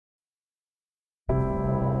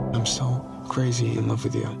crazy in love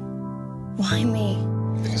with you. Why me?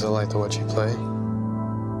 Because I like to watch you play.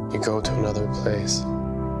 You go to another place.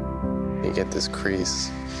 You get this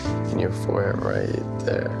crease in your forehead right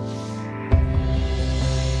there.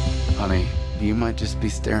 Honey, you might just be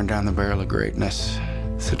staring down the barrel of greatness.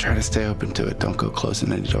 So try to stay open to it. Don't go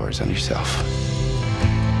closing any doors on yourself.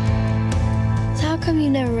 So how come you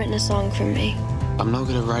never written a song for me? I'm no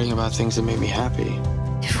good at writing about things that make me happy.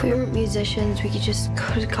 If we weren't musicians, we could just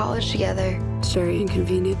go to college together. It's very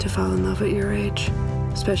inconvenient to fall in love at your age,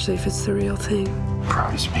 especially if it's the real thing.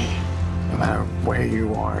 Promise me, no matter where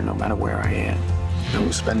you are, no matter where I am, that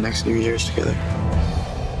we'll spend next few years together.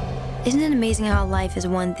 Isn't it amazing how life is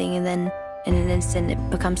one thing and then in an instant it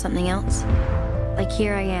becomes something else? Like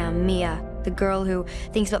here I am, Mia, the girl who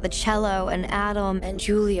thinks about the cello and Adam and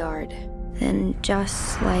Juilliard. And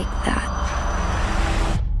just like that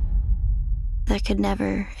could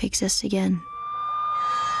never exist again.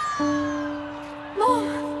 Mom!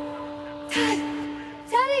 Dad!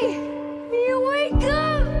 Daddy! You wake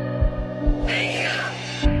up!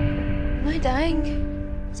 Am I dying?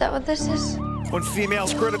 Is that what this is? One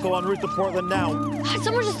female's critical en route to Portland now.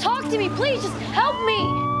 Someone just talk to me, please, just help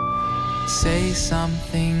me! Say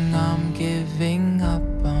something, I'm giving up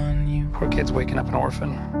on you. Poor kid's waking up an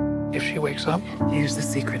orphan. If she wakes up, here's the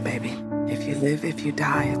secret, baby. If you live, if you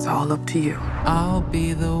die, it's all up to you. I'll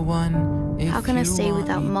be the one. How can I stay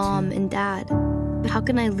without Mom and Dad? How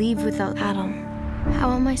can I leave without Adam?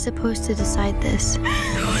 How am I supposed to decide this?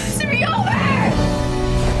 It's me over!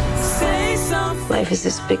 Say something. Life is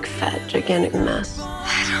this big, fat, gigantic mess.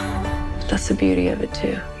 Adam. That's the beauty of it,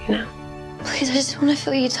 too, you know? Please, I just want to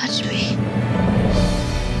feel you touch me.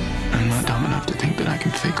 I'm not dumb enough to think that I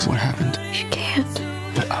can fix what happened. You can't.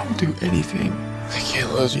 But I'll do anything. I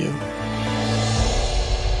can't lose you.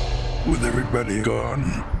 With everybody gone,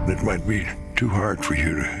 it might be too hard for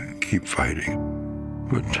you to keep fighting.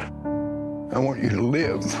 But I want you to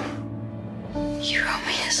live. You wrote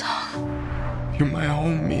me a song. You're my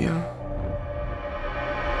home, Mia.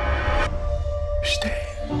 Stay.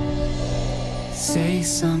 Say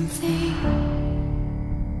something.